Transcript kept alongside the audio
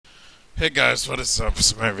Hey guys, what is up?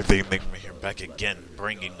 Some everything thing here back again,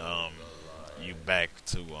 bringing you back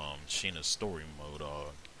to Sheena's story mode.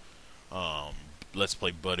 Let's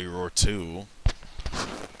play Buddy Roar 2.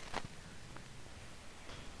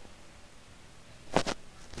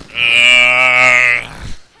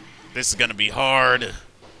 This is gonna be hard.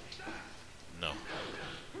 No,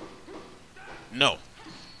 no,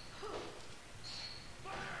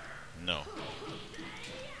 no.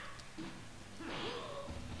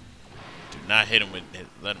 Do not hit him with.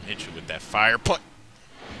 Let him hit you with that fire punch.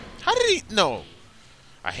 How did he? No.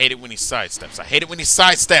 I hate it when he sidesteps. I hate it when he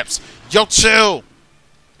sidesteps. Yo, chill.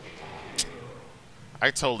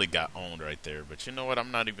 I totally got owned right there, but you know what?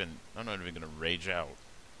 I'm not even gonna rage out.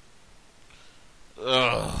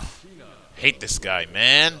 Ugh. Hate this guy,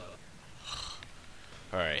 man.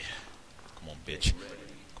 Alright. Come on, bitch.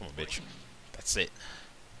 Come on, bitch. That's it.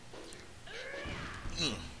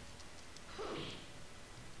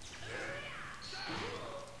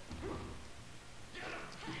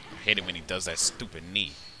 I hate it when he does that stupid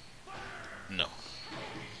knee. No.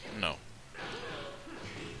 No.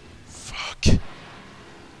 Fuck.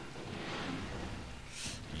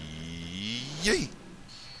 Yay.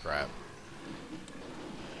 Crap.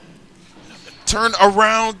 Turn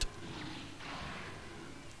around.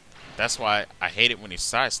 That's why I hate it when he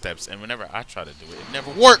sidesteps, and whenever I try to do it, it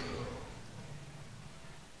never works.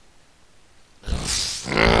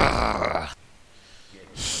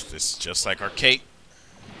 This is just like Arcade.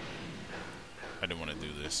 I didn't want to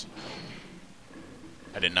do this.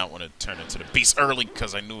 I did not want to turn into the beast early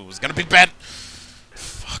because I knew it was going to be bad.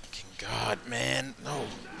 Fucking God, man. No.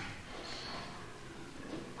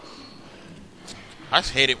 I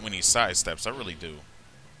hate it when he sidesteps. I really do.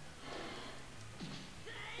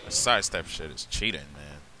 The sidestep shit is cheating,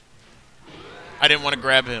 man. I didn't want to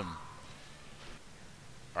grab him.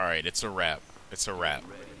 Alright, it's a wrap. It's a wrap.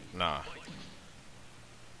 Nah.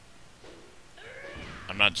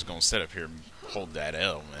 I'm not just gonna sit up here and hold that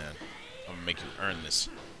L, man. I'm gonna make you earn this.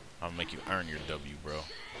 I'm gonna make you earn your W, bro.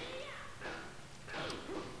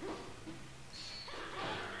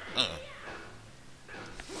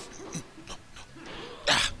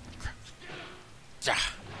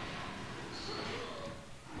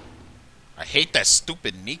 I hate that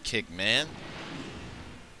stupid knee kick, man.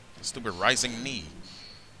 The stupid rising knee.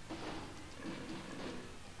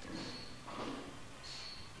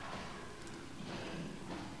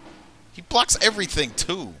 He blocks everything,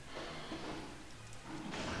 too.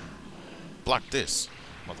 Block this,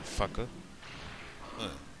 motherfucker.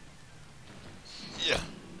 Yeah.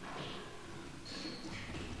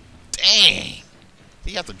 Dang. Did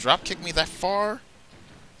he have to drop kick me that far?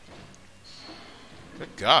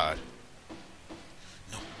 Good God.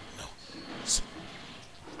 No, no.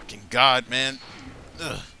 Fucking God, man.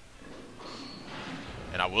 Ugh.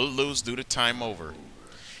 And I will lose due to time over.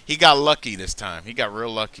 He got lucky this time. He got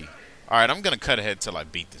real lucky. Alright, I'm gonna cut ahead till I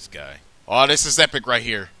beat this guy. Oh, this is epic right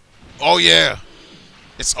here. Oh, yeah.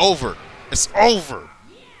 It's over. It's over.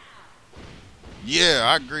 Yeah,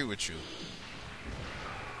 I agree with you.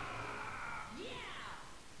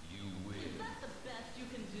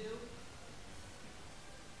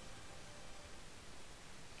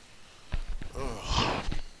 Ugh.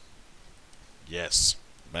 Yes.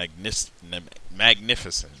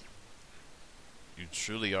 Magnificent. You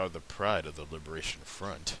truly are the pride of the Liberation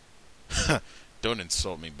Front. Don't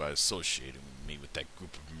insult me by associating me with that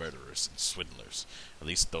group of murderers and swindlers. At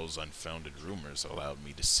least those unfounded rumors allowed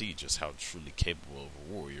me to see just how truly capable of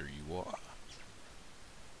a warrior you are.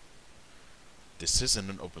 This isn't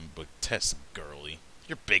an open book test, girlie.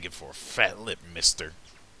 You're begging for a fat lip, mister.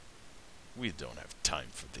 We don't have time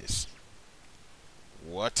for this.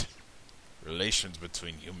 What? Relations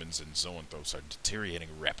between humans and zoanthropes are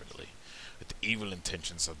deteriorating rapidly. The evil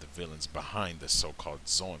intentions of the villains behind the so-called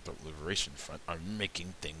Zoanthrope Liberation Front are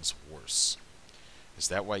making things worse. Is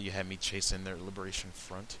that why you had me chasing their Liberation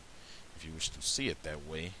Front? If you wish to see it that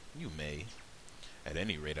way, you may. At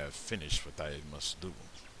any rate, I have finished what I must do.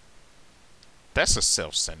 That's a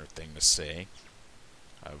self-centered thing to say.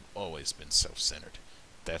 I've always been self-centered.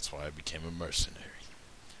 That's why I became a mercenary.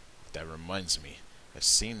 That reminds me, I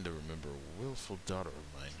seem to remember a willful daughter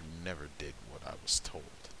of mine who never did what I was told.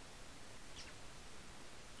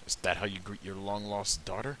 Is that how you greet your long-lost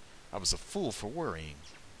daughter? I was a fool for worrying.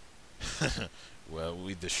 Well,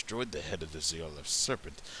 we destroyed the head of the Zeolith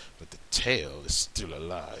serpent, but the tail is still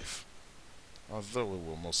alive. Although it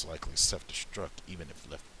will most likely self-destruct even if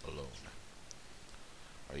left alone.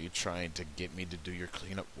 Are you trying to get me to do your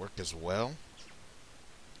cleanup work as well?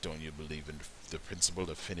 Don't you believe in the principle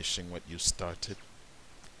of finishing what you started?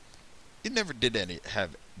 You never did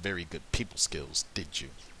have very good people skills, did you?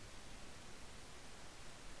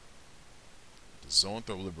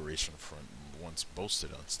 Zoanthro Liberation Front once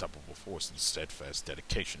boasted unstoppable force and steadfast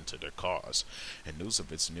dedication to their cause, and news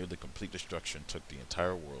of its nearly complete destruction took the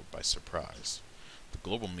entire world by surprise. The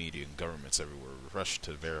global media and governments everywhere rushed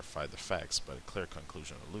to verify the facts, but a clear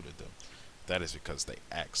conclusion eluded them. That is because they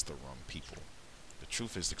asked the wrong people. The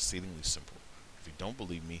truth is exceedingly simple. If you don't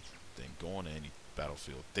believe me, then go on any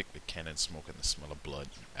battlefield thick with cannon smoke and the smell of blood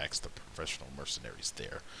and ask the professional mercenaries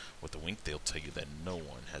there. With a wink, they'll tell you that no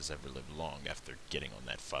one has ever lived long after getting on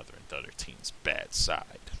that father and daughter team's bad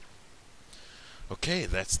side. Okay,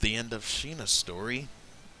 that's the end of Sheena's story.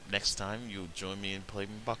 Next time, you'll join me in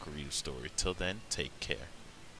playing Bakuryu story. Till then, take care.